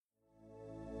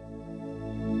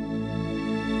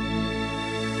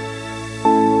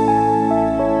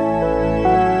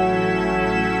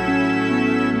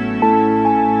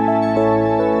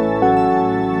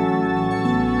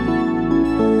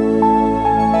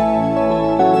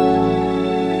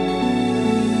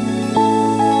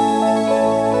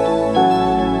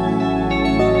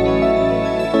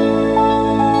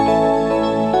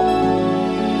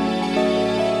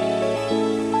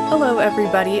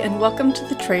Welcome to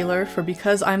the trailer for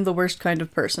Because I'm the Worst Kind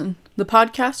of Person, the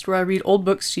podcast where I read old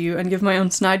books to you and give my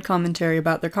own snide commentary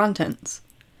about their contents.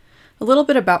 A little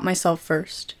bit about myself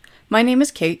first. My name is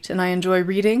Kate, and I enjoy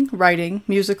reading, writing,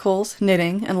 musicals,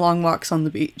 knitting, and long walks on the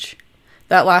beach.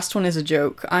 That last one is a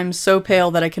joke. I'm so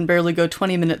pale that I can barely go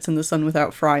 20 minutes in the sun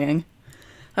without frying.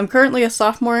 I'm currently a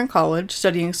sophomore in college,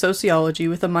 studying sociology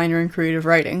with a minor in creative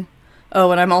writing.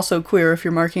 Oh, and I'm also queer if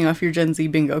you're marking off your Gen Z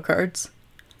bingo cards.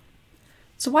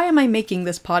 So why am I making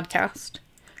this podcast?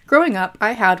 Growing up,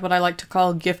 I had what I like to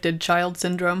call gifted child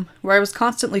syndrome, where I was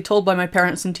constantly told by my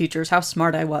parents and teachers how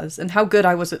smart I was and how good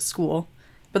I was at school.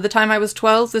 By the time I was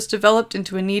 12, this developed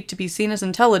into a need to be seen as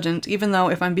intelligent, even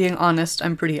though, if I'm being honest,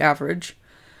 I'm pretty average.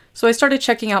 So I started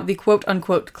checking out the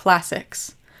quote-unquote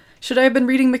classics. Should I have been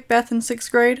reading Macbeth in 6th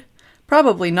grade?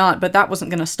 Probably not, but that wasn't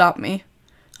going to stop me.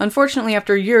 Unfortunately,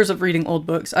 after years of reading old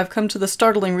books, I've come to the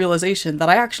startling realization that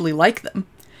I actually like them.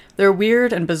 They're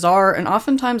weird and bizarre, and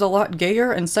oftentimes a lot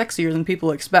gayer and sexier than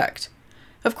people expect.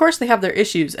 Of course they have their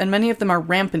issues, and many of them are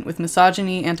rampant with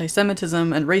misogyny,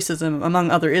 anti-Semitism, and racism,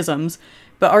 among other isms,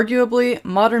 but arguably,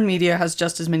 modern media has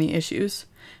just as many issues.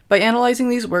 By analyzing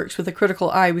these works with a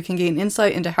critical eye, we can gain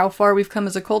insight into how far we've come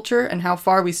as a culture, and how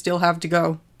far we still have to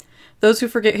go. Those who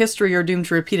forget history are doomed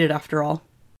to repeat it after all.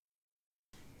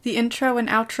 The intro and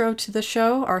outro to the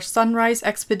show are Sunrise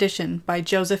Expedition by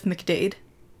Joseph McDade.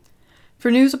 For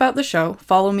news about the show,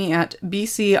 follow me at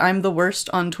BCI'mTheWorst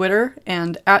on Twitter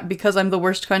and at Because I'm the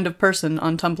Worst Kind of Person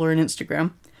on Tumblr and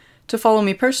Instagram. To follow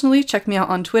me personally, check me out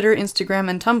on Twitter, Instagram,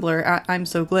 and Tumblr at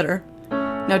I'mSoGlitter.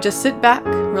 Now just sit back,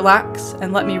 relax,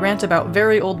 and let me rant about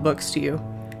very old books to you.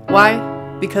 Why?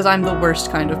 Because I'm the worst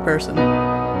kind of person.